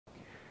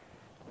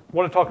I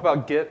want to talk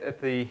about Git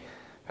at the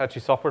Apache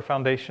Software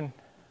Foundation.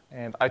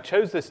 And I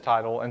chose this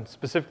title, and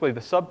specifically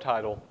the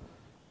subtitle,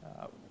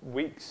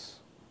 weeks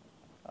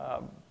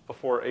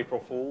before April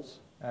Fool's.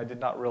 And I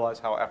did not realize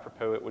how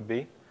apropos it would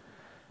be.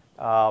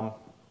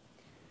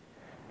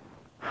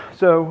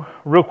 So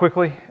real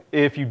quickly,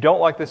 if you don't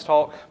like this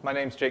talk, my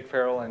name's Jake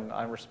Farrell, and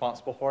I'm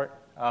responsible for it.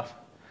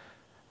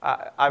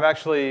 I'm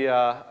actually,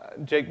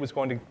 Jake was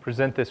going to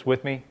present this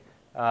with me,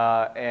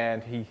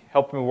 and he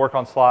helped me work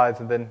on slides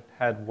and then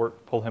had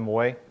work pull him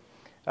away.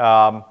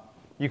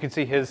 You can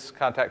see his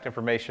contact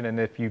information, and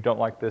if you don't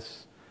like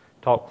this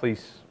talk,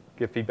 please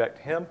give feedback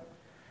to him.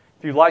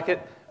 If you like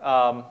it,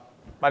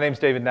 my name's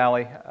David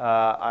Nalley.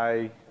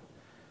 I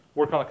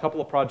work on a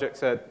couple of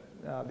projects at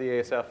the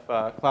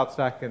ASF Cloud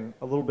Stack and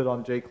a little bit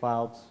on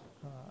JClouds.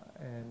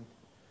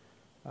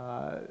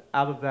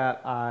 Out of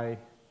that, I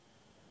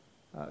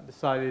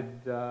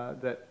decided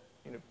that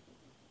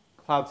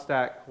Cloud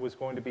Stack was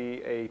going to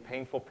be a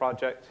painful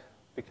project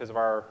because of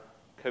our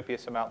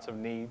copious amounts of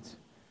needs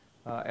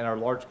and our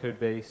large code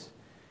base,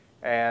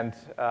 and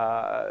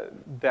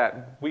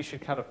that we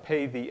should kind of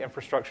pay the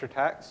infrastructure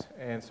tax.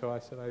 And so I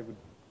said I would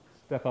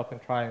step up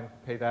and try and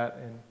pay that,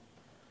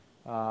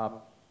 and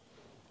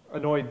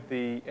annoyed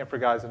the infra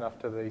guys enough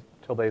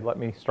till they let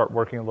me start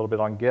working a little bit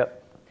on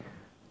Git.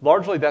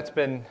 Largely, that's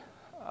been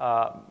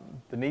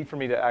the need for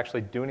me to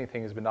actually do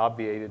anything has been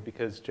obviated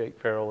because Jake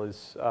Farrell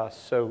is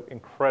so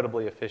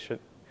incredibly efficient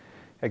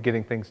at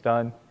getting things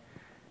done.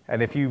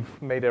 And if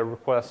you've made a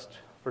request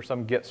for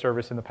some Git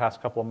service in the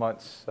past couple of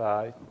months,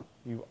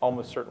 you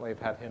almost certainly have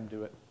had him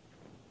do it.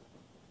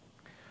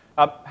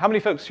 How many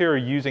folks here are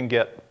using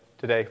Git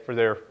today for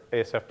their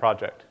ASF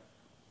project?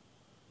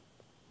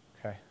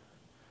 Okay.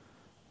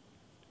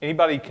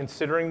 Anybody's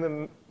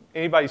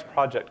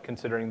project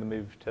considering the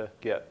move to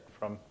Git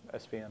from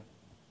SVN?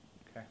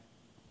 Okay.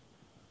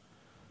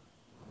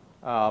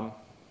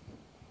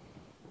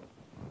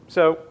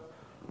 So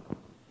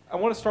I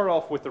want to start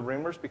off with the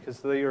rumors because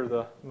they are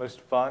the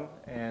most fun,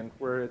 and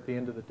we're at the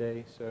end of the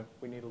day, so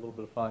we need a little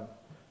bit of fun.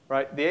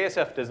 Right? The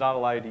ASF does not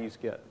allow you to use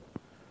Git.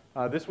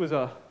 This was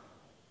a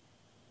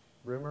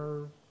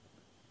rumor,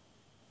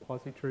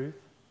 quasi-truth.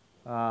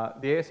 The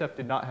ASF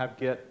did not have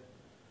Git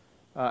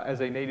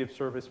as a native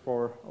service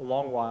for a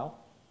long while.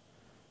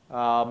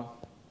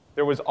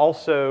 There was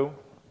also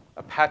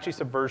Apache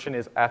Subversion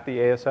is at the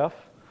ASF.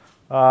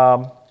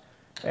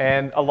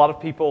 And a lot of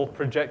people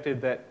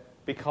projected that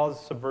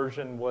because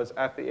Subversion was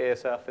at the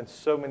ASF and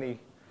so many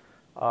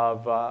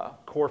of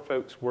core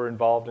folks were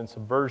involved in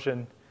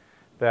Subversion,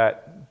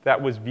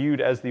 that was viewed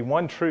as the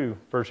one true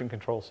version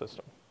control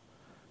system.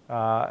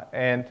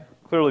 And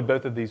clearly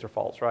both of these are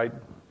false, right?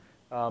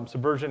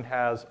 Subversion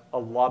has a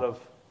lot of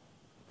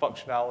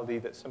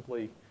functionality that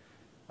simply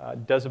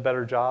does a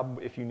better job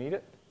if you need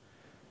it.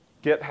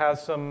 Git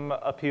has some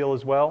appeal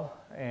as well,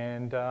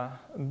 and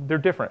they're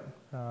different.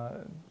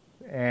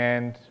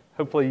 And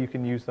hopefully you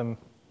can use them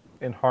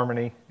in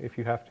harmony if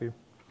you have to.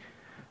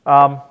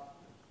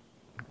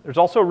 There's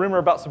also a rumor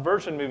about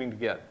Subversion moving to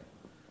Git,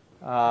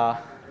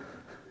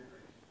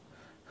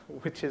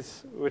 which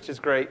is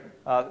great.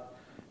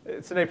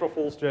 It's an April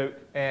Fool's joke,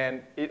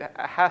 and it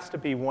has to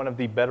be one of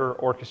the better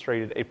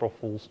orchestrated April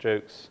Fool's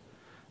jokes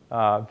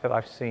that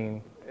I've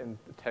seen in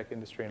the tech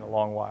industry in a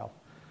long while.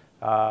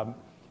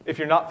 If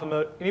you're not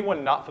familiar,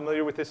 anyone not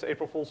familiar with this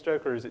April Fool's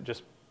joke, or is it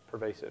just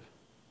pervasive?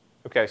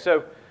 Okay,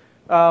 so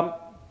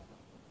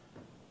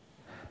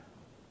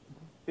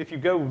if you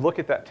go look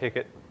at that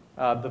ticket,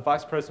 the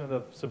vice president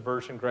of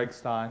Subversion, Greg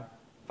Stein,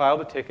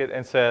 filed a ticket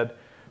and said,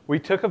 we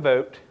took a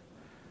vote,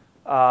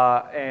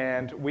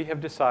 and we have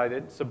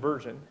decided,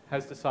 Subversion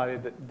has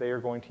decided that they are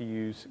going to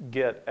use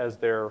Git as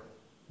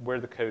where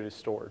the code is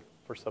stored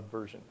for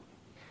Subversion.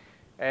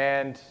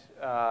 And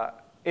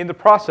in the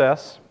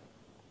process,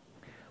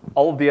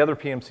 all of the other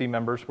PMC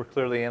members were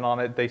clearly in on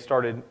it. They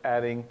started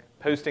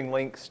posting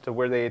links to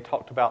where they had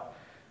talked about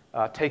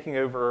taking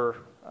over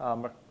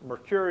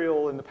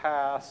Mercurial in the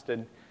past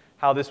and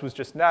how this was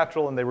just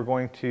natural, and they were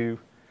going to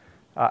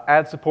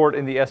add support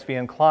in the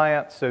SVN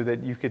client so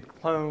that you could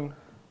clone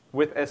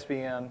with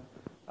SVN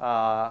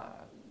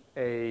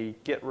a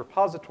Git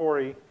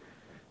repository.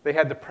 They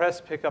had the press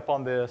pick up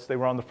on this. They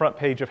were on the front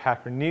page of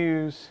Hacker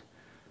News.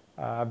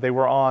 They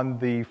were on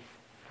the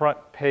front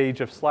page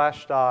of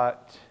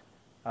Slashdot.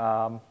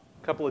 A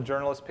couple of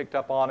journalists picked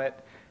up on it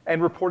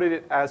and reported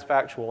it as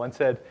factual and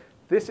said,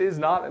 this is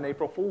not an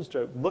April Fool's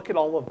joke. Look at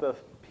all of the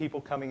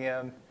people chiming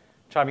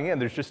in.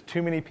 There's just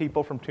too many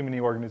people from too many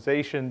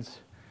organizations.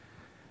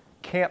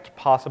 Can't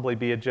possibly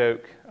be a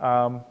joke.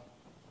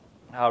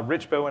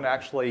 Rich Bowen,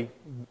 actually,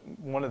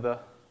 one of the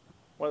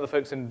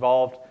folks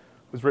involved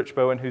was Rich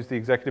Bowen, who's the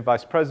executive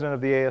vice president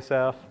of the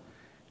ASF,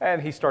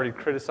 and he started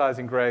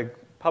criticizing Greg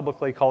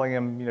publicly, calling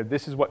him,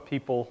 this is what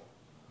people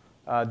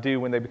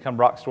do when they become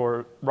rock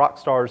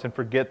stars and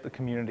forget the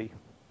community.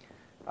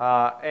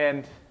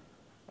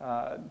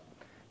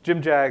 Jim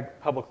Jag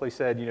publicly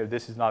said,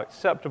 this is not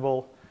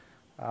acceptable.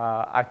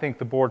 I think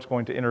the board's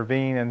going to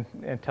intervene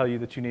and tell you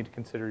that you need to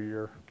consider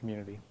your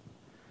community.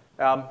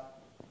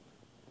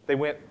 They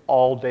went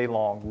all day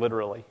long,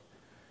 literally.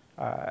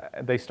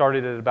 They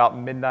started at about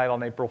midnight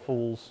on April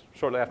Fool's,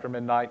 shortly after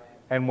midnight,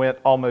 and went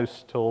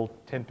almost till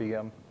 10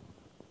 p.m.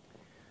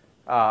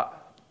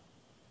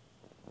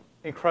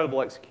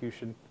 Incredible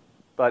execution,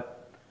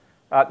 but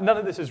none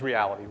of this is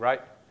reality,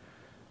 right?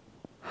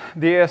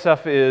 The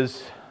ASF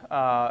is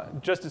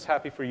just as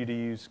happy for you to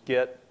use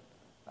Git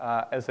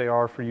as they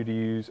are for you to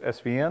use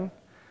SVN.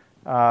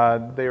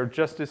 They are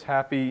just as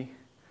happy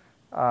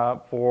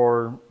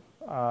for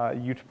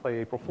you to play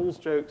April Fool's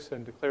jokes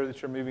and declare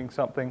that you're moving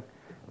something,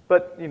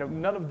 but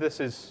none of this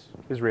is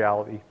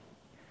reality.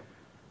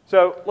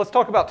 So let's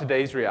talk about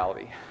today's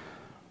reality.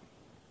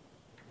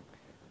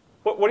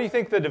 What do you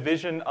think the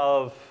division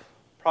of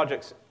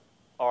projects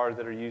are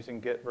that are using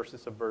Git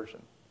versus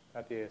Subversion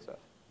at the ASF?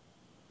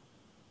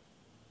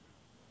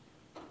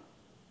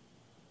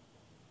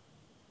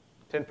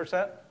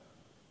 %?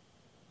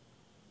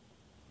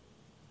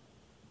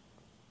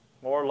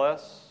 More or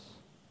less?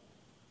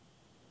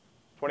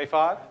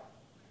 25?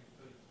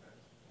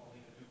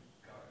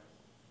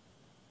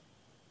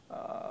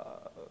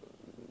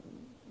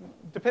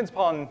 Depends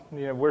upon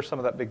where some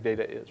of that big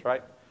data is,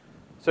 right?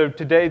 So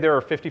today there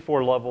are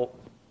 54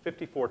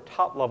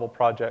 top-level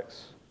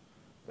projects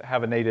that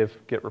have a native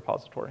Git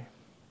repository.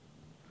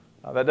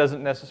 That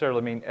doesn't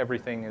necessarily mean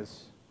everything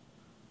is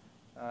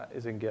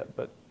in Git,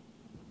 but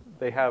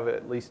they have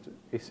at least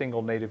a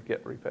single native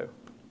Git repo.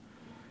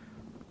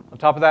 On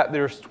top of that,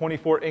 there's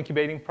 24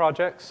 incubating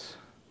projects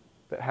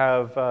that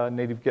have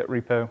native Git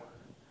repo.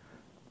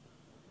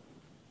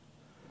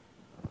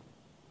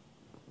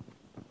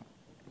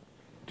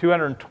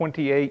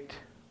 $228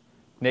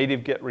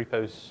 native Git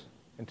repos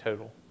in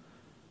total.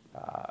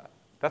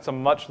 That's a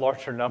much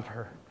larger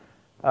number.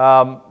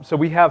 So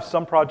we have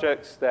some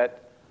projects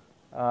that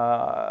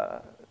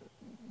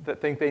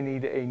think they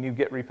need a new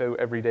Git repo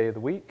every day of the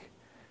week.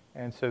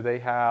 And so they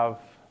have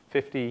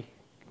 50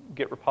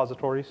 Git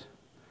repositories.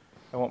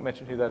 I won't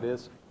mention who that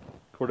is,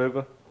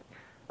 Cordova.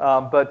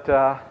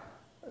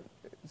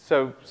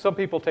 So some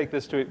people take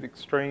this to the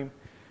extreme,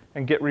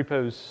 and Git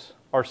repos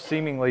are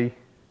seemingly,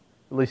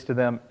 at least to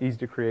them, easy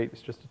to create.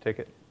 It's just a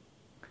ticket.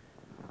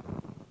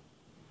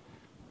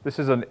 This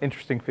is an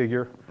interesting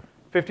figure.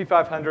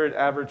 5,500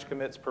 average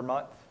commits per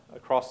month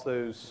across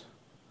those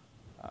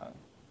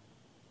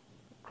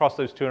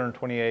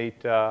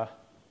 228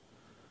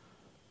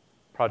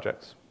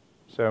 projects.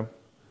 So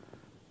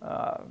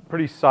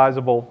pretty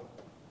sizable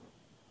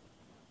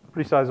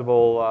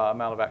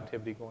amount of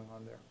activity going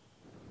on there.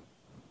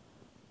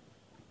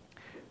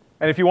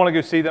 And if you want to go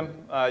see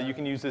them, you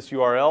can use this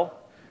URL,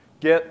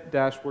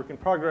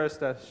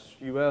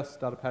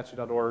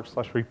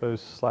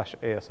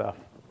 git-workinprogress-us.apache.org/repos/ASF.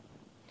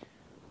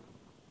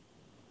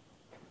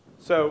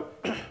 So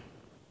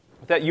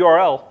that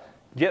URL,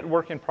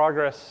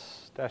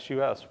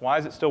 git-workinprogress-us, why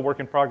is it still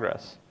work in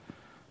progress?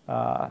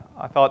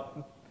 I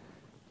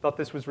thought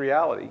this was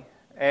reality.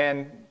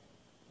 And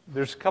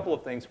there's a couple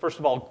of things. First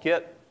of all,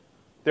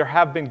 there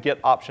have been Git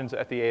options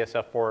at the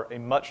ASF for a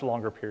much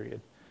longer period.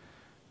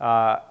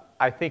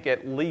 I think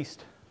at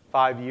least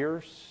 5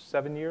 years,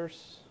 7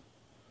 years.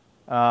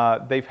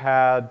 They've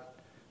had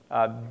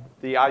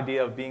the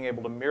idea of being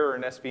able to mirror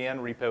an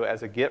SVN repo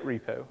as a Git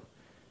repo.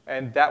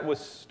 And that was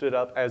stood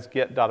up as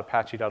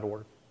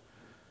git.apache.org.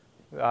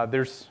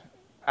 There's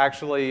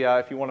actually,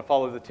 if you want to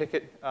follow the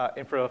ticket,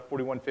 Infra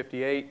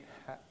 4158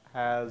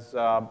 has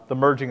the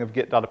merging of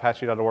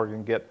git.apache.org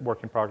and Git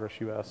Work in Progress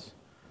US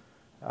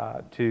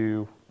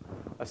to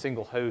a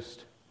single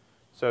host.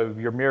 So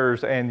your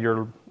mirrors and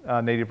your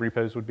native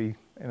repos would be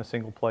in a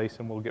single place,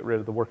 and we'll get rid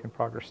of the Work in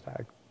Progress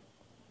tag.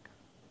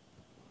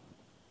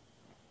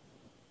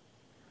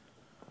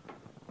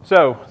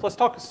 So let's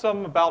talk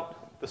some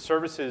about the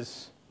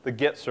services, the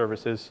Git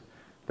services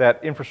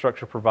that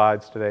infrastructure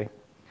provides today.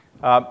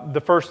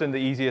 The first and the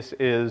easiest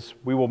is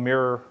we will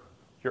mirror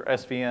your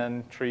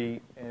SVN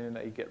tree in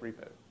a Git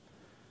repo.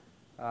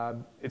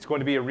 It's going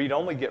to be a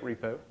read-only Git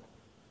repo,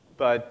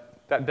 but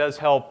that does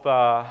help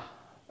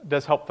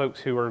folks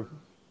who are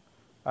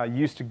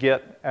used to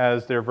Git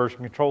as their version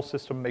control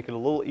system, make it a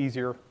little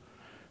easier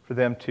for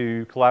them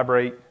to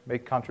collaborate,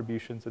 make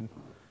contributions, and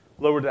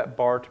lower that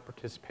bar to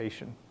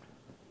participation.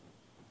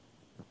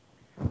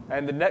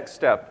 And the next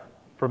step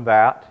from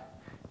that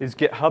is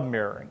GitHub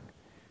mirroring.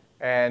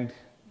 And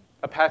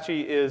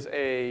Apache is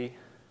an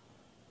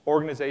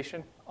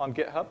organization on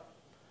GitHub,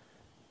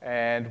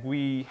 and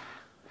we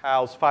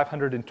house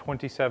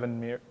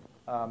 527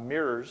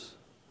 mirrors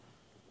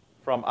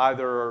from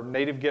either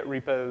native Git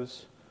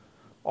repos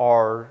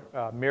or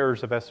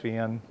mirrors of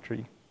SVN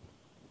tree.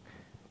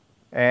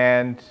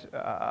 And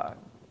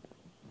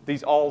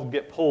these all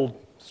get pulled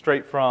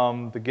straight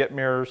from the Git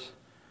mirrors,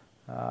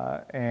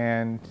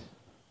 and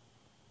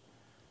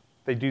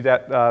they do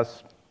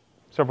that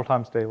several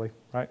times daily,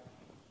 right?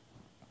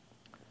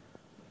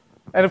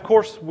 And of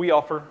course, we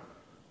offer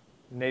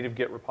native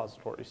Git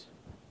repositories.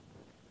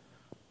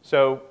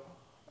 So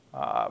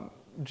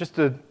just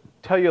to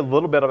tell you a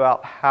little bit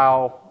about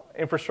how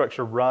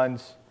infrastructure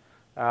runs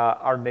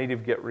our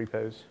native Git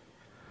repos.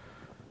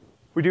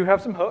 We do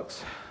have some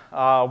hooks.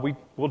 We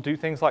will do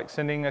things like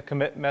sending a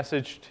commit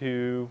message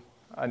to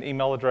an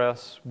email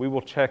address. We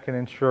will check and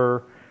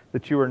ensure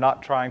that you are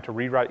not trying to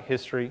rewrite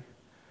history.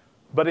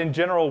 But in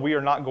general, we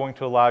are not going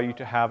to allow you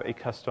to have a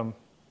custom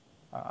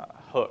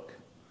hook.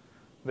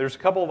 There's a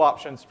couple of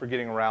options for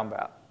getting around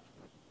that.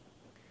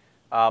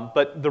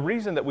 But the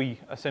reason that we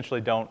essentially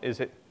don't is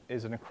it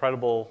is an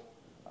incredible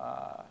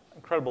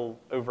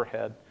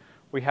overhead.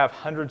 We have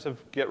hundreds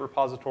of Git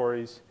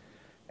repositories,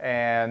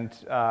 and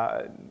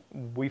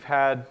we've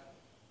had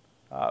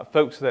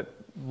folks that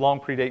long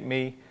predate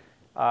me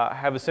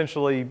have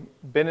essentially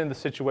been in the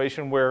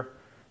situation where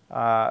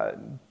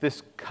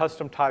this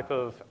custom type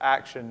of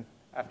action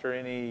after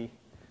any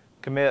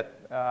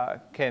commit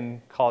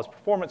can cause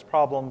performance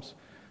problems,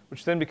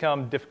 which then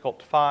become difficult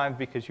to find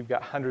because you've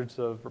got hundreds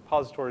of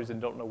repositories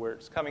and don't know where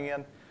it's coming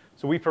in.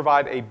 So we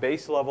provide a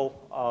base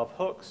level of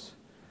hooks,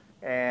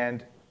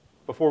 and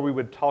before we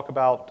would talk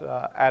about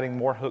adding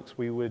more hooks,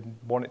 we would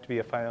want it to be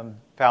a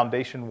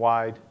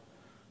foundation-wide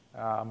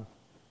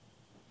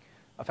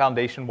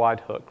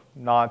hook,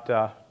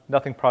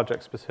 nothing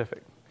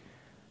project-specific.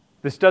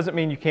 This doesn't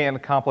mean you can't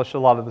accomplish a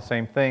lot of the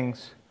same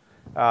things.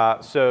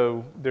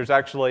 So there's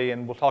actually,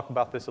 and we'll talk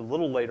about this a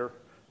little later,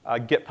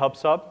 Git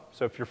PubSub.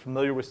 So if you're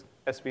familiar with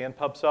SVN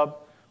PubSub,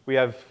 we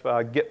have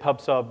Git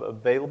PubSub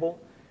available,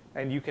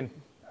 and you can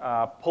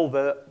pull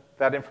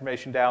that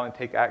information down and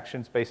take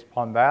actions based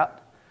upon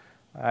that.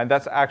 And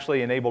that's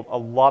actually enabled a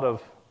lot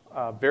of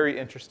very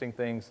interesting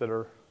things that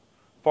are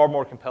far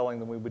more compelling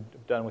than we would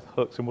have done with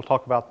hooks, and we'll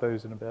talk about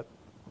those in a bit.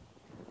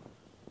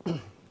 So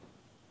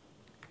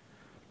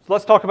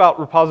let's talk about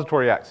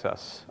repository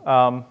access.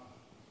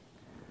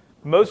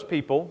 Most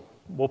people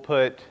will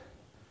put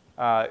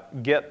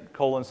git : /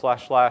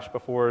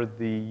 before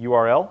the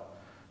URL.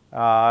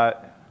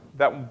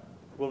 That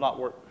will not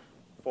work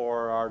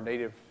for our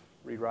native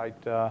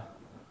rewrite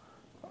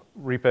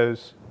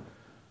repos.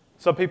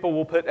 Some people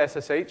will put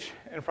SSH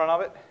in front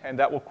of it, and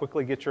that will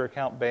quickly get your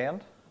account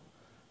banned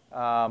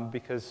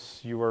because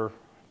you are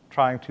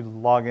trying to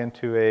log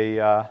into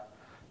a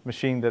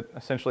machine that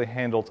essentially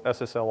handles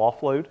SSL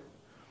offload.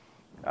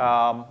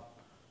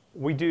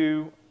 We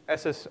do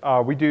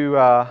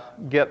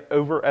Git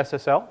over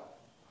SSL,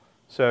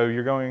 so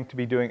you're going to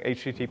be doing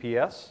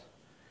HTTPS.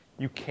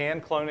 You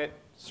can clone it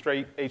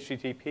straight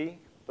HTTP,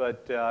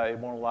 but it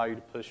won't allow you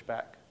to push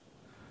back.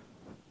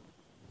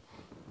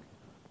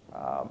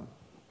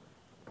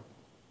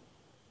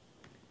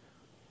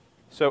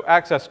 So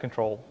access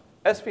control.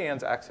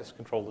 SVN's access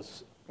control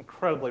is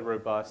incredibly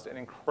robust and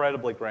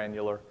incredibly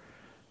granular.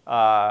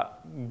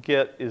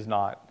 Git is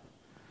not.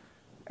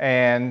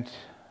 And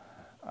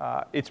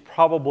it's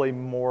probably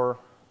more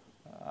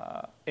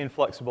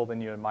inflexible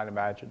than you might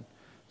imagine.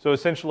 So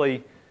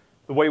essentially,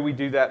 the way we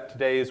do that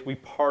today is we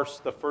parse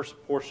the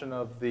first portion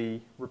of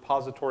the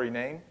repository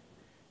name,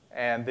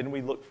 and then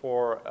we look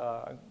for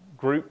a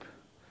group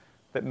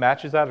that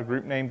matches that, a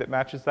group name that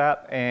matches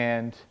that,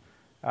 and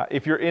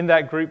if you're in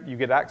that group, you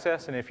get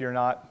access, and if you're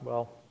not,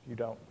 well, you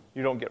don't.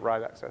 You don't get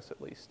write access,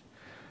 at least.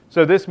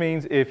 So this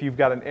means if you've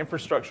got an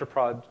infrastructure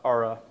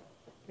or a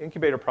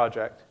incubator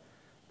project,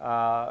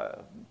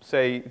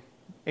 say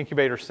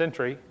incubator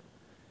Sentry,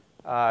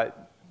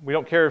 we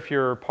don't care if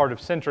you're part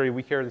of Sentry,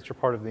 we care that you're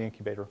part of the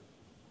incubator.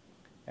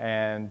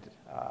 And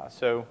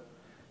so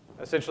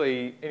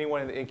essentially,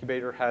 anyone in the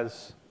incubator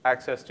has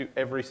access to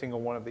every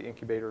single one of the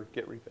incubator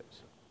Git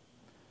repos.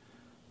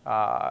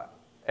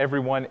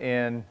 Everyone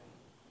in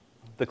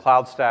the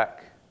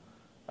CloudStack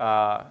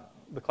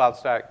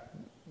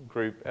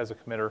group as a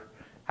committer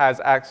has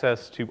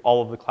access to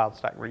all of the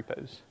CloudStack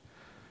repos.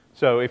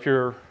 So if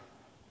your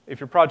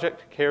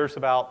project cares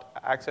about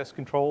access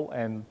control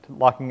and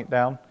locking it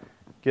down,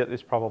 Git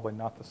is probably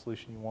not the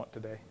solution you want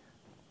today.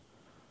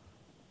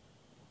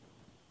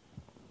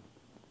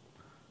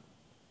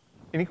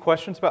 Any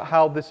questions about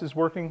how this is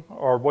working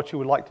or what you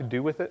would like to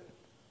do with it?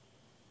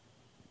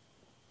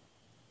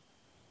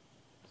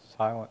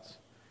 Silence.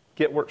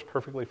 Git works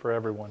perfectly for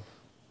everyone.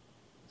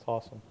 It's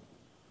awesome.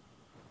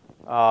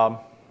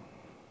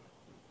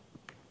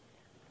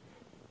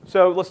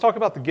 So let's talk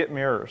about the Git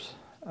mirrors.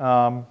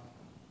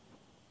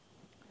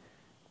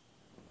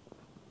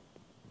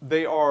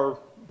 They are,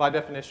 by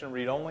definition,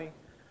 read-only.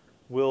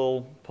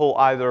 We'll pull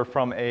either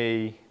from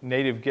a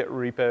native Git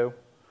repo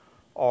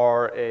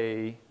or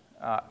a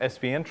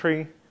SVN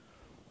tree.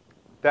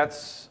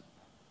 That's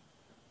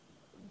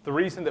the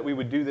reason that we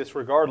would do this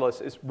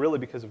regardless is really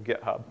because of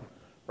GitHub,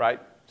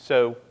 right?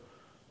 So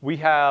we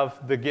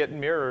have the Git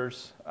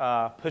mirrors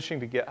pushing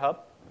to GitHub,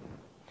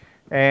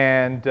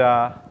 and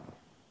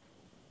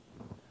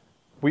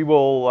we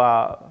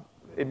will,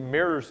 it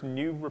mirrors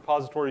new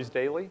repositories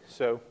daily,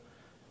 so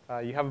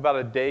you have about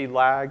a day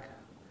lag,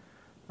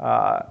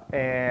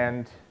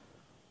 and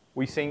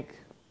we sync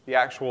the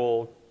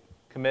actual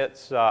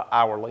commits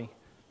hourly.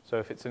 So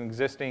if it's an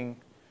existing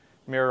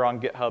mirror on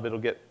GitHub, it'll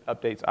get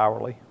updates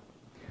hourly.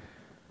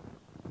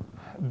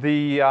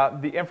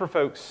 The infra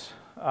folks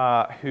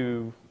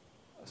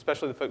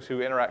especially the folks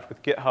who interact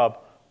with GitHub,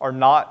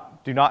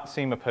 do not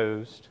seem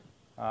opposed.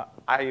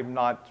 I am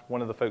not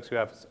one of the folks who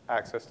has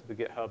access to the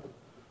GitHub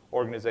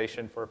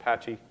organization for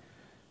Apache,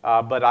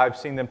 but I've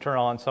seen them turn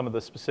on some of the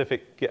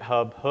specific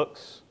GitHub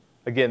hooks.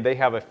 Again, they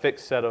have a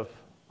fixed set of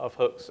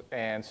hooks,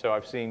 and so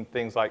I've seen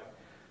things like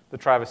the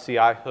Travis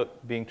CI hook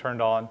being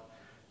turned on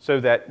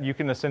so that you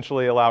can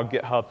essentially allow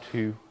GitHub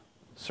to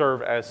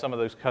serve as some of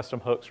those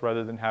custom hooks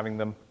rather than having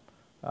them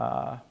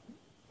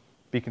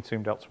be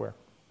consumed elsewhere.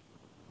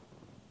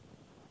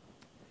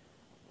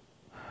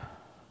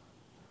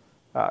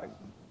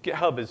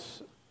 GitHub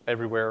is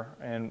everywhere,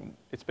 and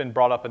it's been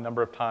brought up a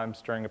number of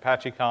times during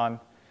ApacheCon.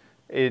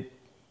 It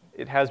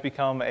has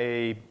become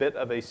a bit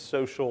of a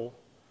social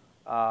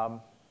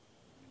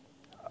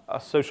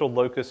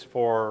locus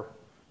for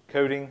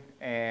coding,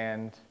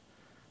 and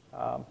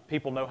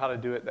people know how to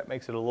do it. That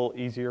makes it a little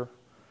easier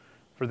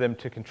for them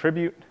to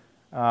contribute.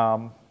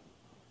 But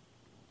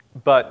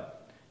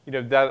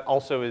that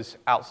also is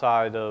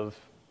outside of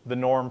the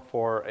norm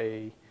for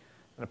an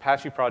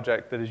Apache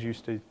project that is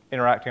used to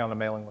interacting on a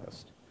mailing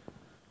list.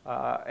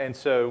 And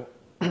so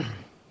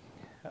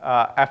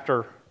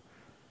after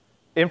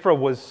Infra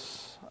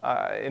was,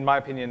 in my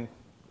opinion,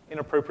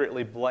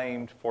 inappropriately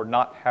blamed for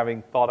not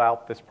having thought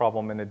out this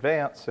problem in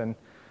advance and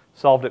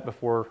solved it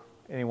before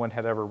anyone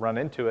had ever run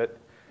into it,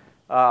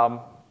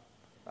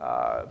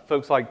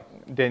 folks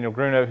like Daniel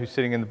Gruno, who's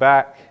sitting in the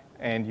back,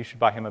 and you should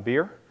buy him a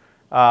beer,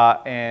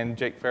 and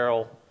Jake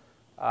Farrell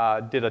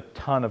did a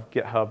ton of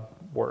GitHub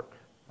work.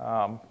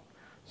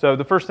 So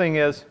the first thing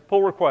is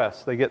pull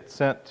requests. They get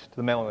sent to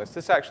the mailing list.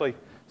 This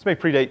may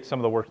predate some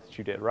of the work that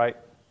you did, right?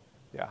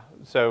 Yeah.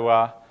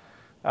 So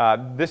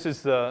this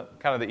is the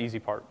kind of the easy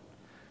part.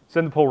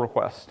 Send the pull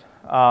request.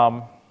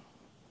 That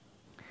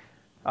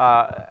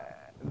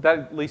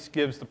at least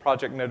gives the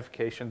project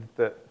notification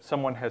that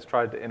someone has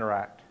tried to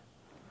interact.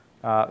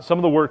 Some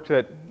of the work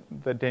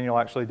that Daniel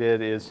actually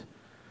did is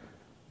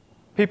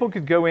people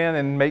could go in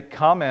and make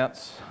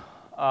comments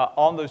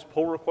on those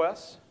pull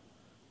requests.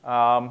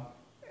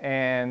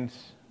 And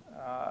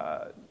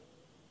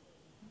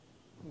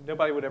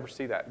nobody would ever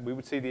see that. We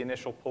would see the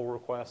initial pull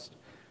request,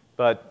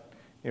 but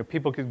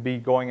people could be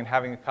going and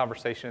having a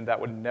conversation that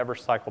would never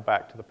cycle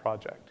back to the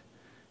project.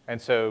 And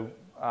so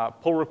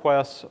pull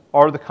requests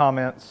are the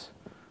comments.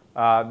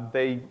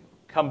 They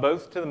come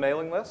both to the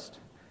mailing list,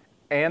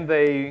 and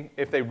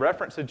if they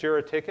reference a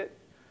JIRA ticket,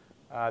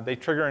 they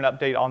trigger an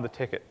update on the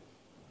ticket.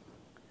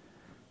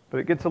 But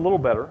it gets a little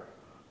better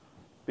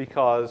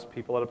because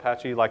people at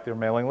Apache like their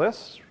mailing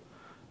lists.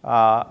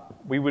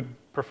 We would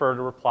prefer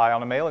to reply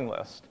on a mailing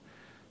list.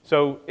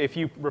 So if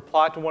you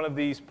reply to one of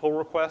these pull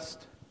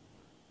request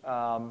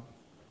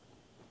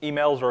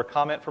emails or a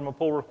comment from a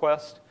pull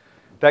request,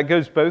 that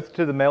goes both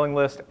to the mailing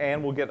list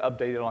and will get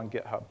updated on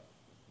GitHub,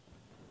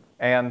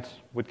 and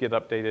would get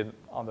updated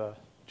on the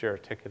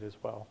JIRA ticket as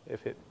well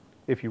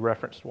if you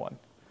referenced one.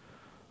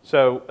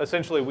 So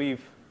essentially,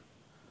 we've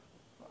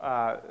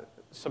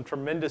some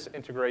tremendous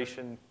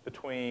integration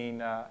between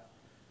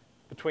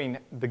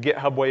the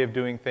GitHub way of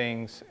doing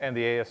things and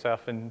the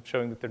ASF, and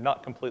showing that they're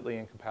not completely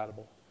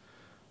incompatible.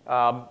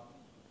 I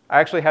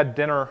actually had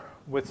dinner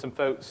with some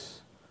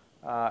folks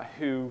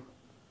who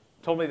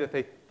told me that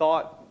they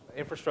thought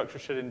infrastructure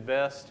should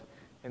invest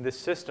in this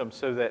system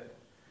so that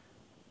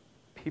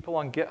people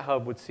on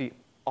GitHub would see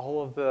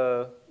all of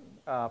the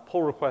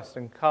pull requests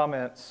and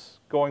comments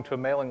going to a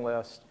mailing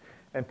list,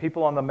 and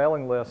people on the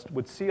mailing list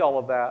would see all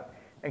of that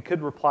and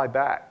could reply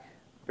back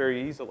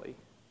very easily.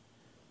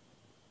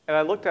 And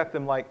I looked at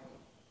them like,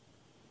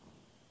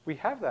 we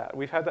have that.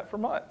 We've had that for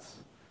months.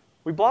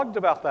 We blogged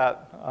about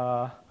that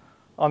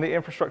on the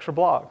infrastructure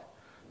blog.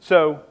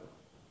 So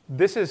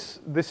this is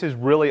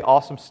really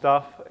awesome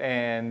stuff.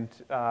 And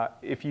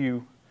if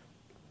you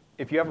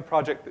have a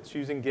project that's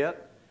using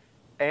Git,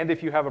 and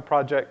if you have a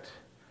project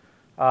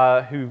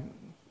who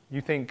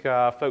you think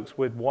folks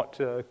would want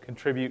to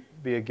contribute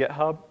via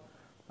GitHub,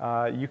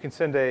 you can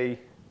send a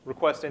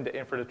request into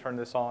Infra to turn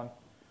this on.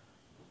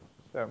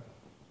 So.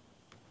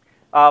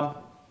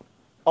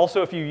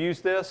 Also, if you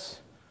use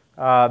this,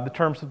 the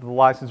terms of the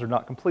license are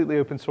not completely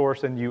open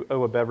source, and you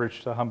owe a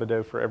beverage to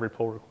Humbadoe for every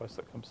pull request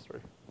that comes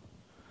through.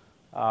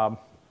 I'm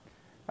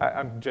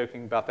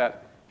joking about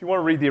that. If you want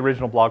to read the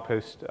original blog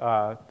post,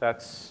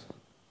 that's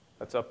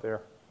up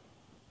there.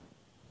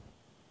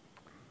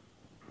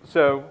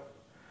 So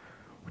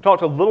we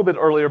talked a little bit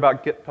earlier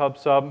about GitHub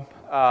sub.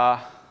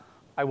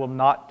 I will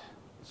not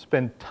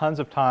spend tons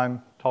of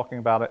time talking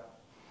about it.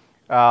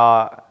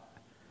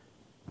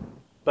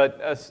 But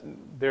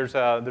there's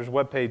a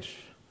web page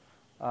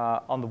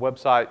on the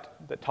website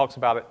that talks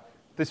about it.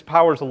 This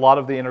powers a lot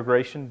of the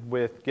integration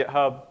with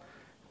GitHub,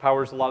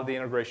 powers a lot of the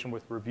integration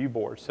with review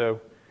boards. So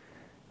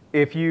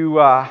if you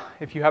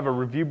have a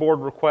review board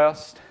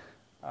request,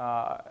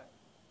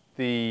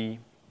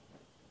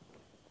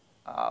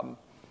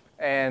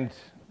 and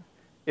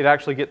it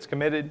actually gets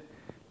committed,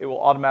 it will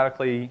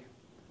automatically,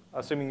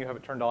 assuming you have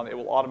it turned on, it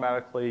will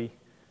automatically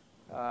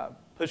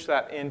push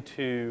that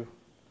into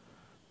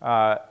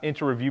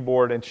review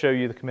board and show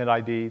you the commit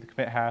ID, the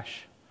commit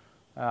hash,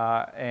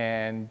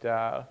 and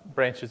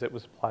branches it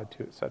was applied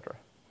to, et cetera.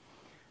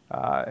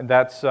 And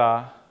that's,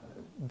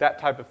 that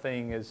type of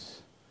thing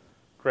is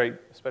great,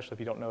 especially if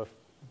you don't know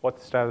what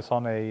the status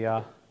on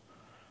a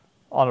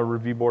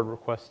review board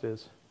request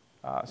is.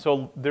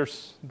 So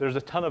there's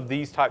a ton of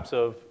these types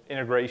of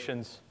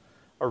integrations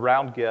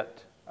around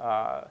Git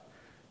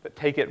that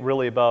take it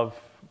really above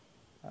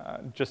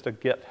just a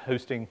Git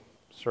hosting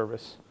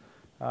service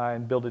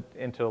and build it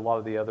into a lot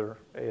of the other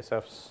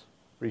ASF's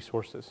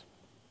resources.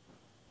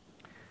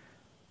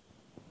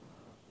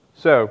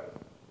 So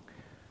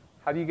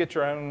how do you get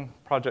your own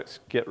project's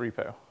Git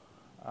repo?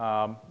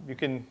 You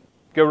can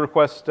go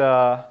request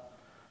via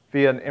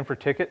an infra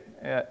ticket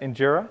in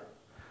Jira.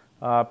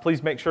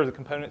 Please make sure the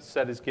component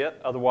set is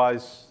Git,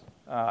 otherwise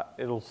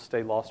it'll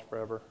stay lost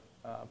forever.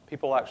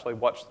 People actually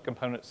watch the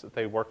components that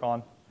they work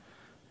on,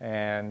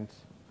 and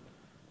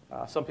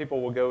some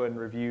people will go and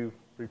review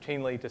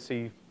routinely to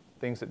see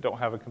things that don't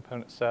have a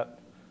component set,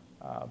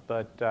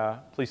 but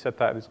please set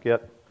that as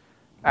Git.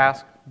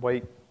 Ask,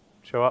 wait,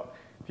 show up.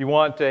 If you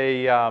want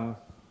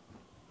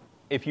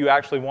if you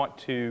actually want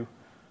to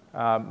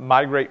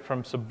migrate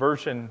from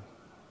Subversion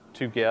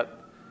to Git,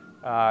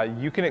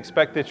 you can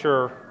expect that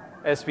your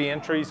SV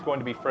entry is going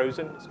to be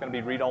frozen. It's going to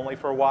be read-only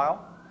for a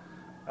while.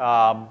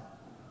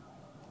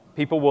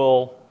 People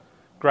will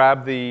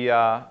grab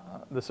the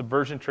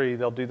Subversion tree,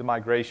 they'll do the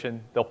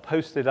migration, they'll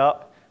post it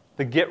up.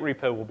 The Git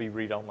repo will be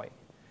read-only.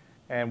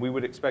 And we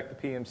would expect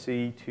the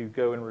PMC to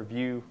go and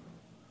review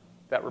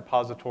that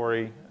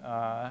repository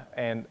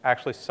and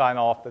actually sign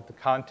off that the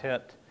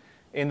content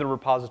in the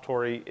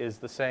repository is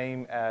the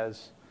same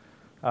as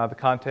the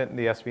content in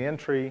the SVN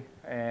tree.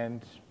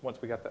 And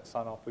once we got that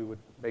sign off, we would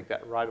make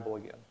that writable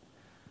again.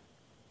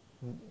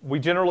 We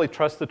generally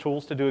trust the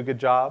tools to do a good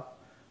job.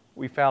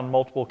 We found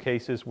multiple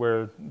cases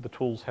where the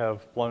tools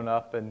have blown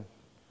up and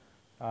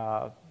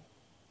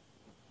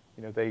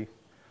they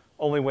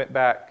only went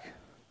back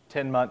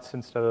 10 months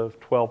instead of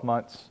 12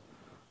 months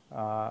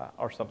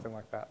or something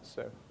like that.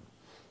 So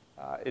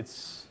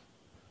it's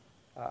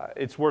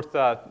worth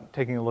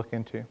taking a look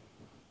into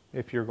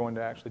if you're going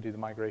to actually do the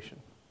migration.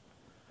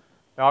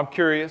 Now I'm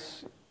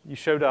curious, you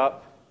showed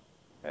up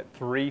at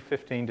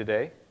 3:15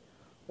 today.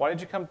 Why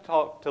did you come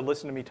to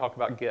listen to me talk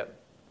about Git?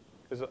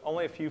 Because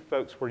only a few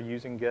folks were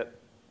using Git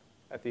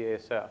at the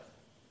ASF.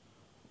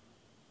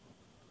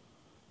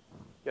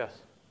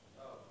 Yes?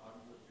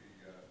 I'm with the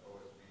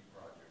OSB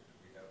project, and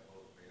we have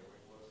both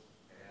mailing lists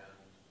and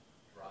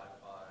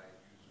drive-by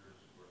users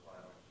who are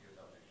filing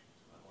GitHub issues.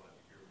 And I wanted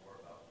to hear more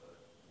about the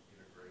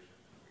integration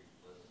between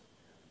lists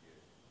and Git.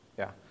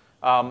 Yeah.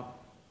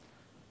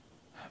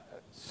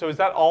 So is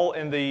that all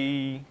in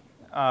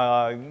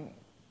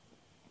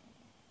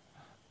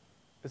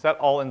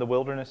the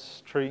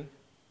wilderness tree?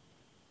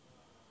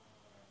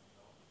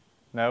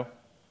 No?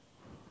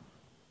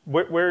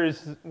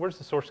 Where's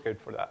the source code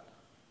for that?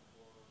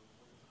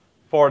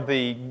 For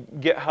the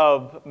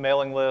GitHub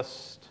mailing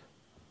list,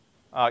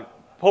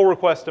 pull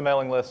request to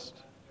mailing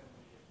list.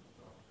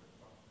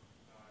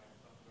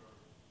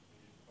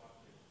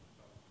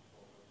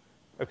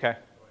 Okay.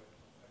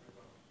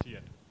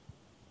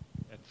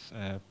 It's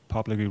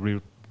publicly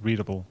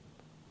readable.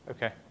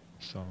 Okay.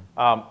 So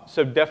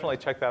definitely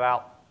check that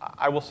out.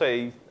 I will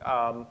say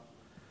I'm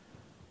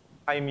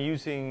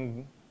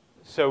using,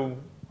 so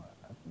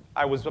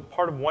I was a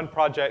part of one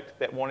project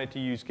that wanted to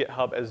use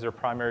GitHub as their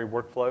primary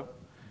workflow,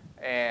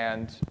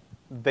 and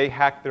they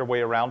hacked their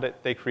way around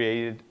it. They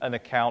created an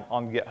account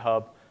on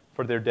GitHub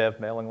for their dev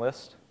mailing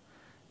list.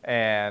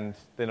 And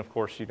then, of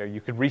course,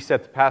 you could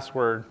reset the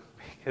password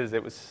because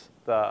it was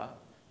the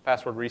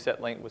password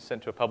reset link was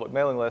sent to a public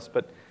mailing list.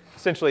 But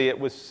essentially, it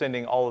was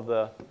sending all of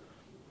the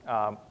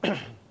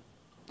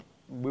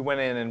we went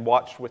in and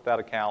watched with that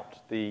account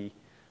the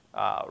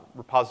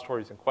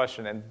repositories in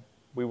question, and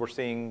we were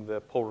seeing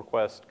the pull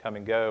request come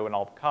and go and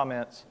all the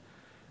comments.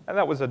 And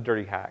that was a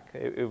dirty hack.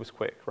 It was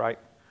quick, right?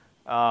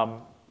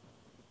 And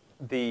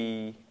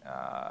it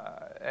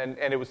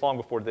was long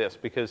before this,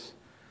 because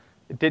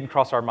it didn't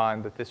cross our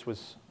mind that this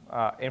was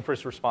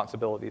Infra's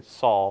responsibility to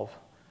solve.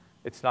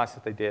 It's nice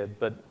that they did,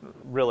 but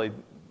really,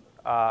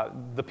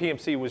 the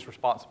PMC was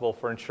responsible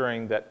for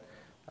ensuring that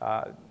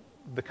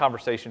the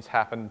conversations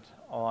happened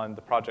on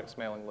the project's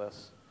mailing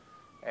list,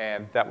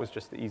 and that was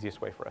just the easiest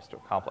way for us to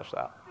accomplish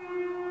that.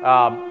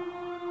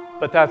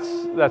 But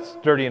that's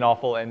dirty and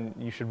awful, and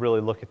you should really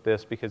look at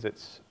this because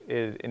it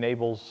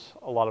enables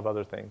a lot of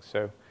other things.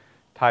 So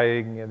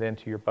tying it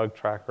into your bug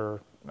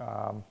tracker,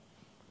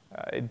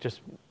 it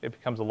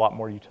becomes a lot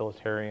more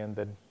utilitarian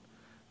than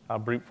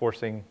brute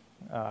forcing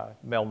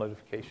mail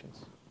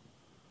notifications.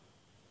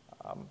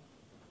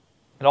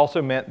 It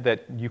also meant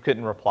that you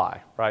couldn't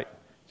reply, right?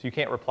 So you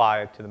can't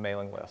reply to the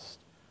mailing list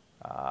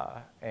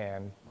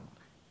and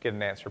get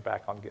an answer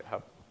back on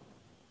GitHub.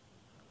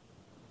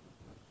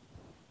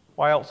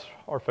 Why else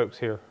are folks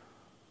here?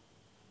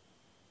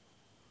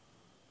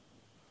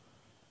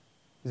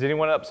 Is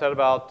anyone upset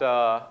about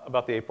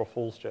the April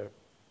Fool's joke?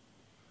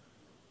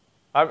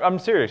 I'm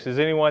serious. Does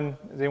anyone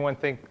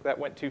think that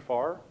went too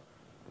far?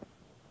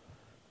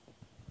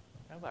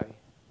 Nobody.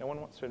 No one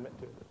wants to admit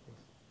to it.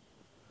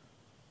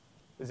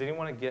 Is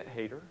anyone a Git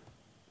hater?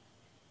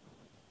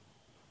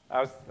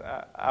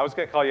 I was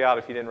going to call you out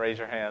if you didn't raise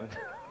your hand.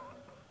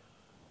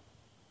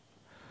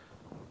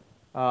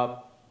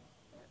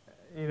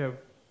 You know,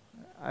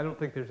 I don't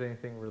think there's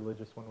anything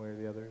religious one way or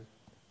the other.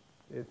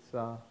 It's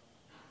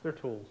they're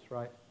tools,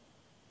 right?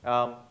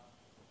 I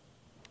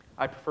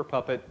prefer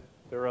Puppet.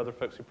 There are other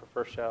folks who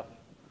prefer Chef.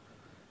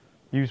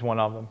 Use one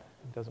of them.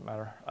 It doesn't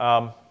matter.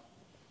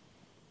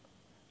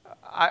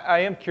 I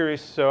am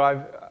curious.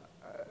 So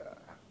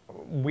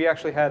we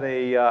actually had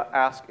a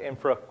Ask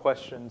Infra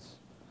questions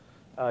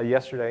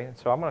yesterday, and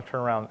so I'm going to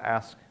turn around and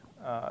ask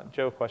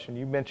Joe a question.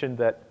 You mentioned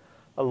that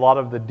a lot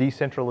of the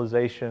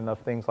decentralization of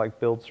things like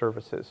build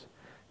services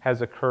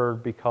has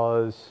occurred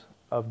because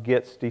of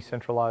Git's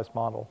decentralized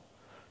model.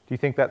 Do you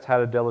think that's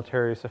had a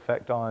deleterious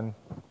effect on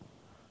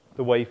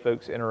the way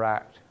folks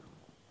interact?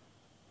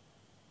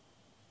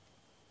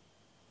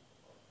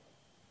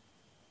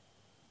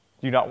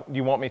 Do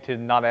you want me to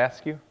not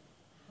ask you?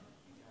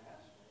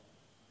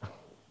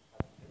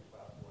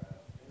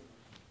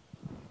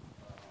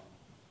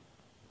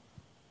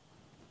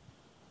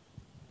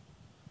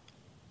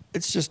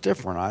 It's just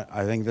different.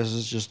 I think this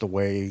is just the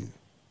way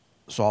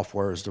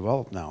software is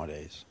developed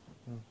nowadays.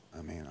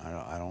 I mean,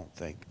 I don't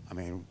think, I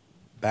mean,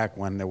 back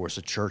when there was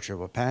a Church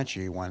of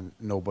Apache, when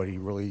nobody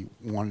really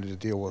wanted to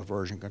deal with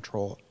version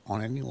control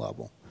on any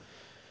level.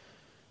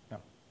 Yeah.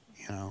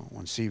 You know,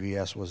 when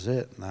CVS was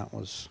it, and that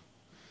was,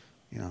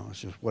 you know,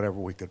 it's just whatever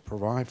we could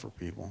provide for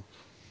people.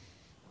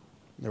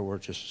 There were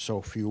just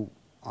so few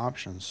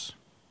options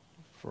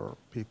for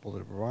people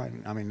to provide.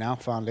 I mean, now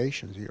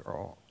foundations are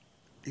all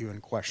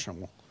even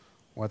questionable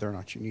whether or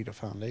not you need a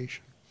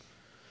foundation.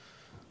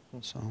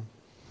 So,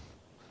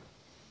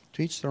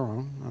 to each their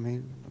own. I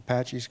mean,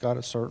 Apache's got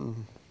a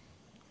certain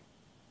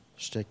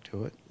stick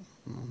to it.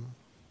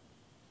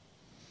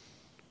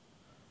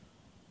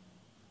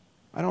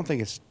 I don't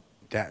think it's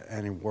that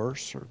any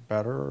worse or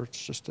better.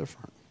 It's just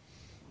different.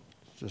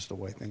 It's just the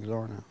way things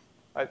are now.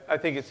 I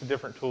think it's a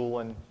different tool,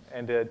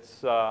 and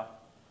it's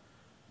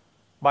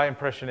my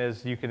impression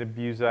is you could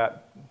abuse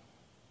that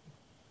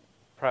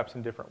perhaps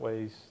in different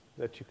ways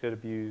that you could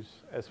abuse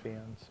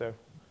SVN. So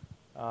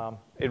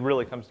it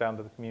really comes down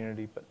to the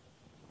community.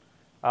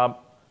 But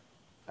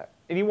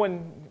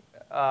anyone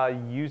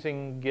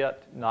using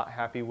Git not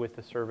happy with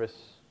the service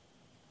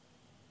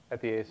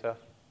at the ASF?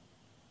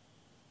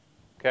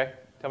 Okay,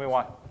 tell me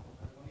why.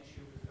 One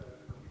issue with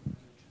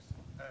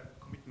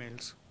commit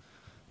mails.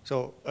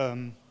 So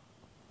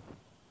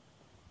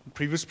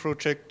previous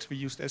project we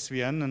used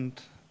SVN and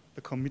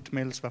the commit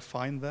mails were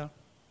fine there.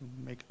 You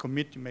make a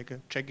commit, you make a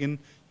check-in,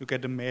 you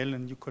get a mail,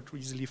 and you could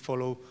easily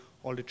follow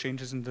all the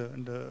changes in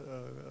the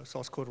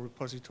source code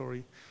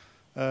repository.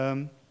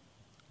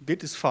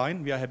 Git is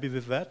fine, we are happy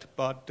with that,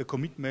 but the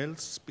commit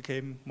mails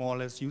became more or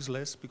less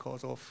useless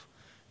because of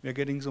we are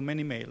getting so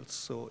many mails.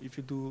 So if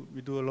we do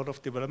a lot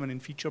of development in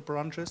feature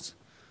branches.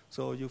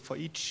 So for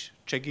each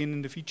check-in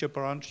in the feature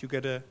branch, you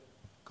get a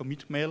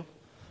commit mail.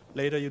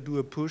 Later you do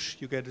a push,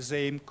 you get the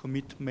same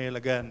commit mail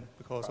again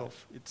because of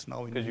it's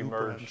now in the new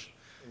branch.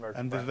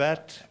 And with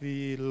that,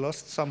 we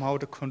lost somehow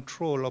the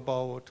control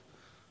about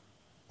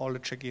all the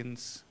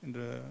check-ins in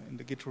the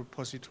Git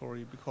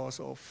repository because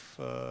of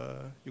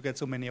you get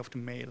so many of the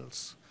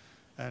mails.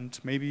 And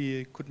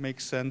maybe it could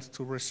make sense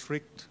to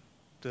restrict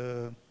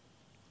the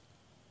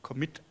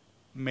commit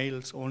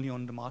mails only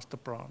on the master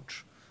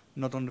branch,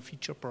 not on the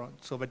feature branch,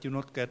 so that you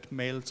not get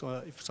mails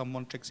or if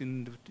someone checks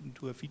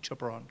into a feature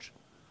branch.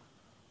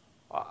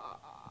 I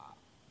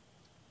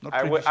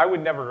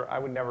would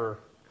never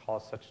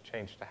cause such a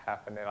change to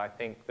happen, and I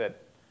think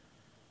that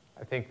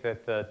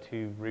the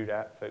two root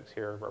app folks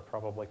here are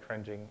probably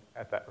cringing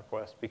at that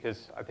request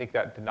because I think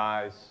that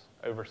denies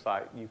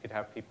oversight. You could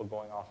have people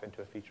going off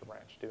into a feature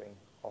branch doing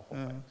awful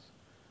things.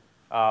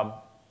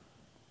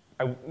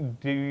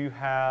 Do you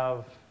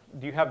have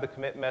the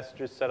commit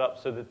messages set up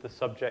so that the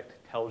subject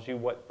tells you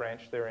what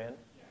branch they're in?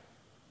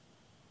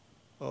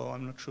 Oh,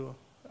 I'm not sure.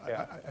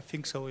 Yeah. I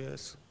think so,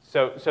 yes.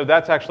 So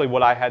that's actually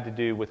what I had to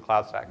do with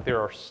CloudStack. There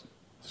are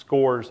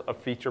scores of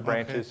feature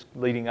branches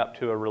leading up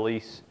to a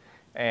release,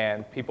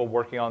 and people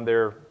working on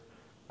their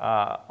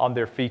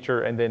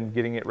feature and then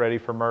getting it ready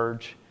for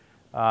merge,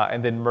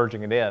 and then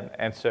merging it in.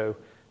 And so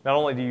not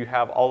only do you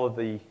have all of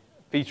the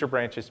feature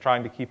branches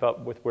trying to keep up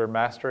with where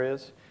master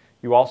is,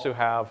 you also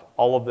have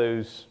all of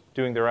those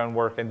doing their own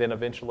work and then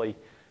eventually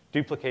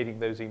duplicating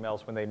those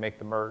emails when they make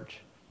the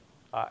merge.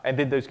 And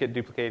then those get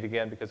duplicated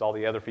again because all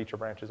the other feature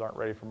branches aren't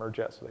ready for merge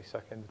yet, so they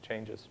suck in the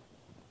changes.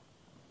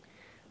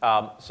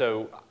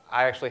 So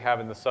I actually have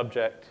in the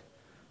subject,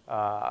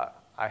 I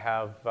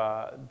have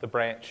the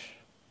branch.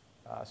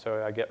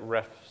 So I get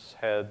refs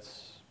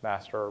heads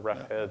master or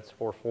ref heads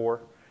 4.4.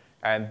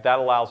 And that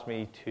allows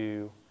me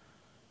to,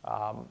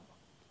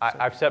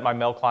 I've set my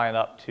mail client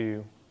up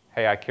to,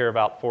 hey, I care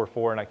about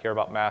 4.4 and I care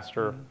about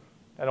master.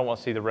 I don't want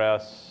to see the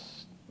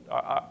rest.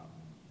 I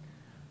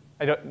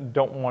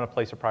don't want to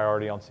place a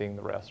priority on seeing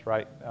the rest,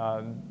 right?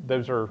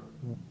 Those are,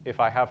 if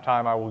I have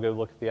time, I will go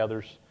look at the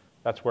others.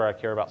 That's where I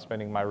care about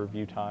spending my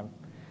review time.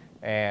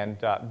 And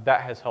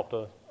that has helped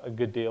a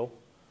good deal.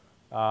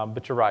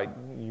 But you're right,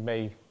 you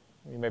may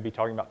you may be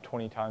talking about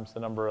 20 times the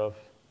number of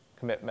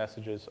commit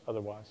messages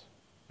otherwise.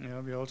 Yeah,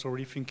 we're also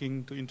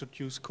rethinking to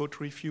introduce code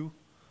review.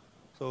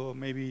 So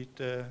maybe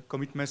the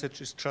commit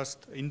message is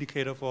just an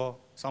indicator for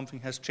something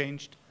has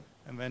changed,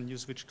 and then you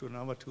switch to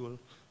another tool.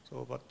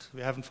 So, but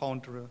we haven't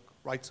found the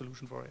right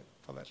solution for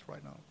that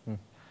right now.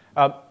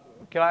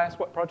 Can I ask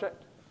what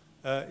project?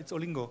 It's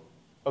Olingo.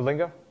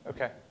 Olingo?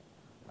 Okay.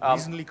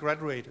 Recently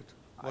graduated.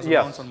 Was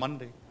yes. announced on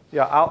Monday.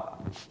 Yeah,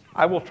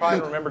 I will try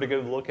and remember to go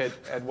look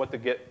at what the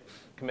Git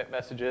commit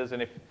message is,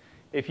 and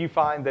if you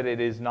find that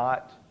it is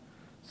not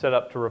set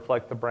up to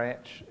reflect the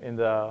branch in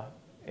the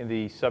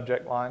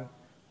subject line,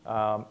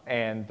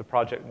 and the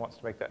project wants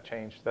to make that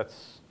change,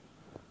 that's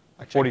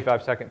a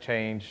 45-second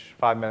change,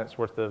 5 minutes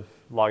worth of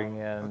logging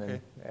in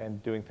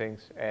and doing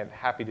things, and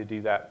happy to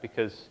do that,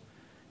 because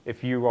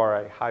if you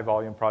are a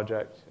high-volume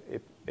project,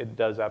 it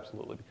does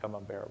absolutely become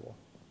unbearable.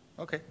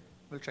 Okay,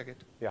 we'll check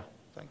it. Yeah.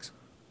 Thanks.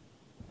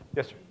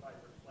 Yes, sir.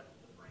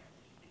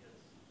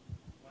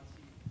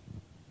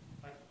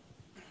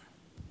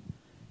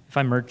 If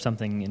I merge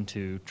something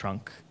into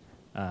trunk,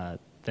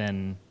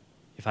 then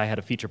if I had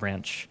a feature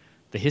branch,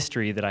 the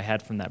history that I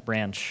had from that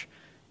branch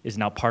is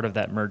now part of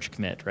that merge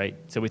commit, right?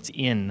 So it's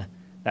in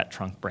that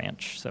trunk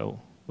branch. So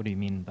what do you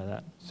mean by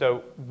that?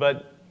 So,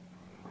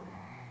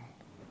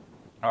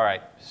 all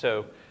right,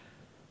 so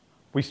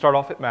we start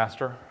off at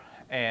master,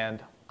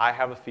 and I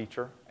have a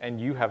feature,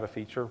 and you have a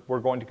feature. We're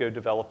going to go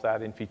develop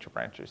that in feature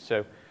branches.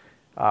 So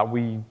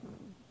we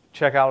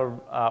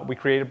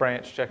create a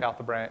branch, check out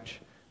the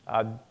branch,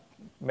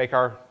 make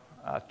our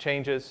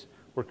changes.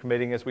 We're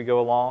committing as we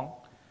go along.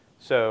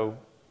 So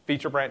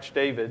feature branch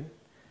David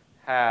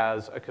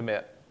has a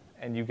commit,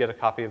 and you get a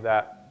copy of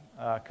that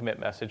commit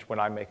message when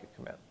I make a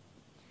commit.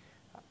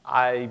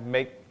 I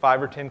make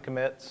 5 or 10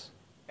 commits,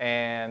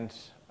 and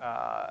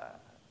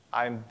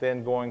I'm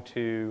then going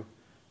to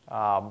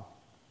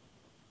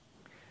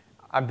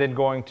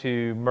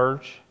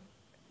merge.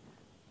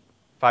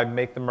 If I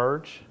make the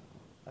merge,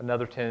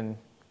 another 10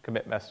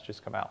 commit messages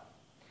come out.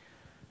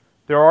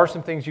 There are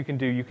some things you can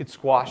do. You could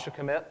squash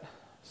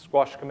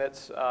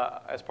commits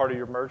as part of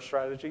your merge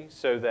strategy,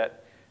 so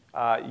that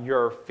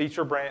your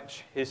feature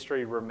branch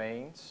history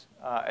remains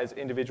as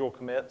individual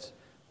commits,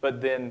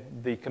 but then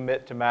the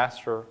commit to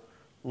master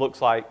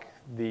looks like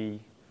the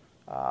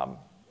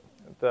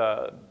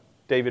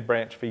David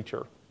branch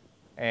feature,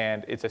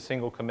 and it's a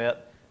single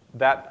commit.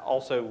 That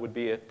also would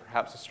be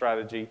perhaps a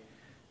strategy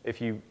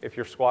if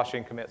you're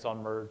squashing commits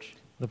on merge.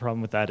 The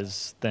problem with that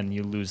is then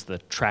you lose the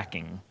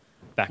tracking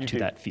back to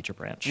that feature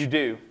branch. You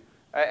do.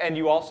 And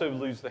you also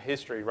lose the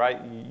history,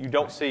 right? You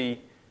don't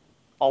see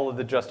all of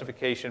the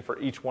justification for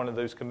each one of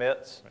those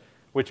commits,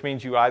 which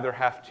means you either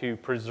have to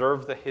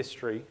preserve the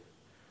history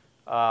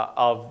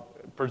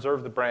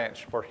preserve the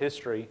branch for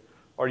history,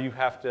 or you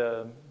have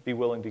to be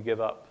willing to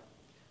give up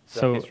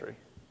the history.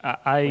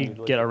 I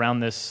get around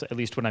this, at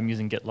least when I'm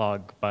using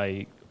GitLog,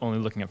 by only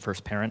looking at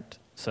first parent,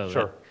 so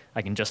that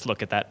I can just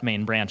look at that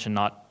main branch and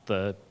not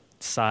the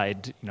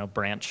side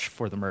branch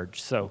for the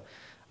merge. So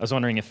I was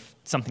wondering if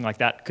something like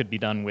that could be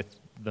done with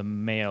the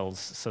mails,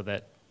 so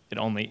that it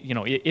only,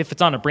 if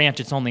it's on a branch,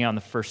 it's only on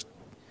the first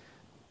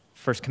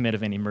commit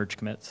of any merge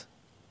commits,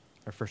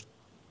 or first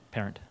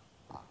parent.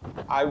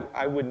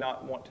 I would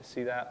not want to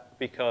see that,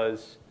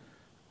 because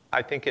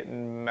I think it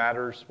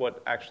matters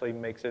what actually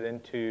makes it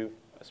into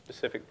a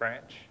specific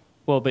branch.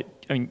 Well, but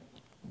I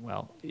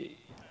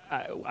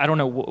don't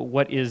know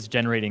what is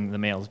generating the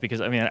mails,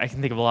 because I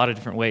can think of a lot of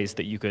different ways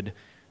that you could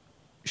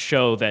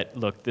show that,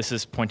 look, this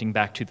is pointing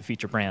back to the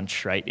feature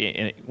branch,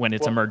 right? When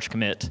it's a merge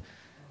commit,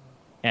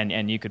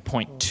 and you could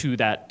point to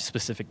that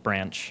specific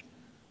branch,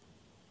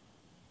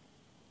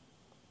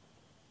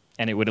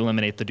 and it would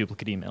eliminate the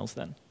duplicate emails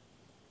then.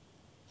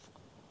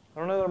 I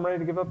don't know that I'm ready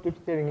to give up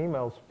duplicating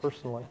emails,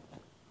 personally.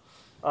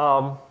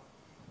 I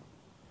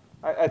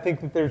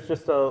think that there's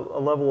just a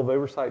level of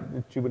oversight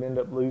that you would end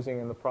up losing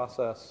in the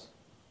process,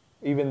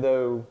 even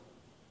though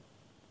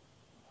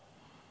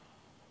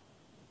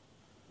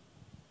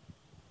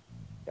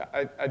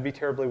I'd be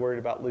terribly worried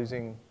about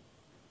losing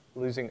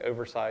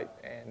oversight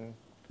and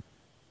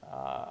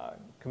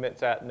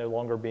commits at no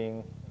longer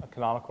being a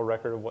canonical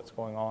record of what's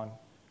going on.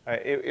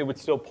 It would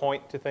still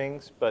point to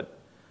things, but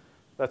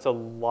that's a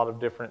lot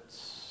of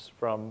difference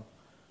from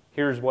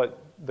here's what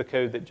the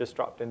code that just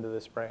dropped into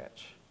this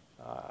branch.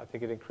 I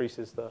think it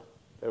increases the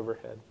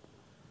overhead.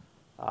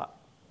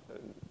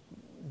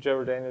 Joe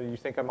or Daniel, you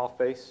think I'm off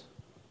base?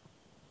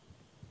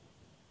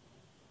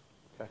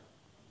 Okay.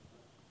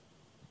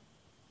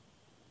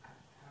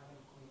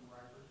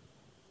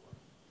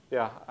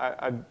 Yeah,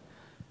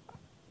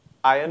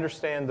 I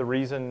understand the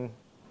reason.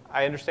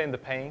 I understand the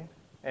pain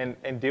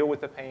and deal with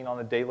the pain on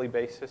a daily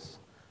basis.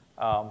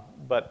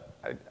 But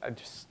I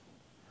just,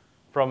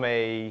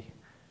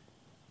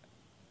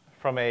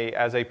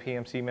 as a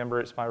PMC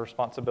member, it's my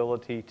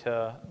responsibility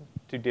to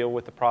deal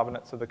with the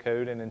provenance of the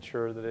code and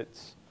ensure that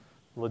it's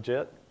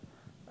legit,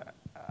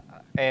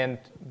 and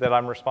that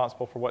I'm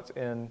responsible for what's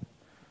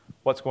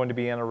going to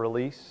be in a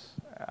release.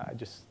 I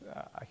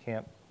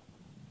can't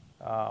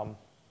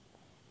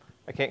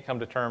I can't come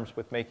to terms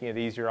with making it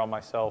easier on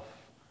myself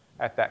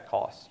at that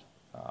cost.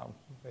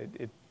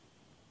 It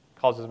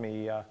causes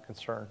me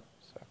concern.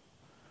 So,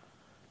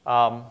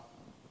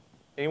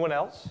 anyone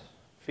else?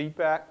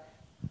 Feedback?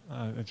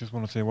 I just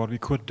want to say what we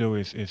could do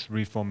is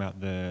reformat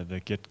the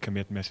git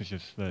commit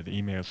messages, the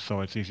emails,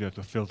 so it's easier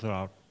to filter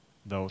out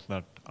those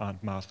that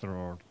aren't master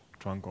or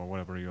trunk or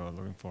whatever you are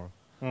looking for.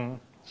 Mm-hmm.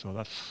 So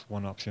that's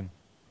one option.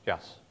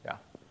 Yes, yeah.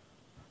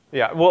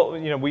 Yeah, well,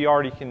 we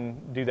already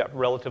can do that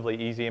relatively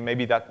easy, and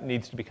maybe that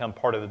needs to become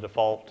part of the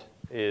default,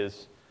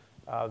 is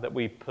that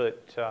we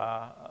put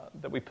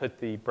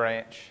the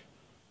branch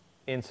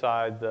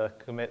inside the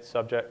commit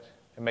subject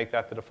and make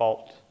that the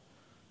default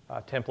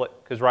template,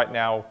 because right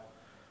now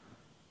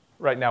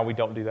we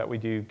don't do that. We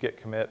do git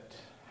commit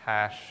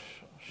hash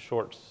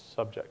short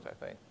subject, I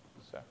think.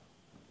 So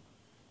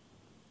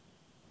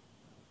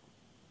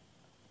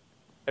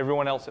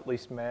everyone else at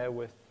least meh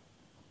with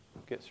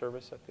Git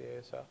service at the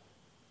ASF?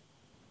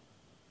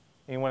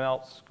 Anyone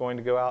else going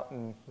to go out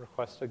and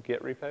request a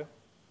Git repo?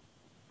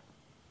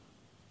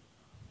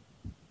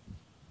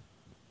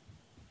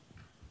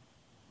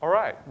 All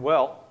right,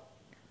 well,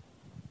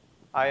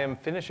 I am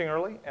finishing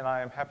early, and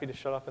I am happy to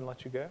shut up and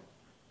let you go.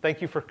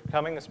 Thank you for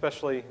coming,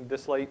 especially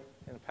this late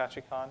in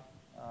ApacheCon.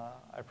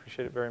 I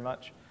appreciate it very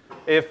much.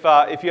 If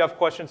you have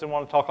questions and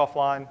want to talk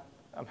offline,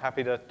 I'm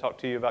happy to talk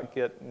to you about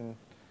Git and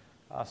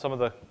some of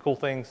the cool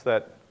things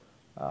that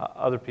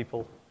other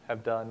people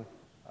have done,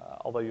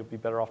 although you'll be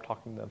better off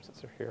talking to them since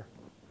they're here.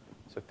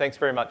 So thanks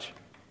very much.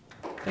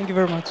 Thank you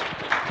very much.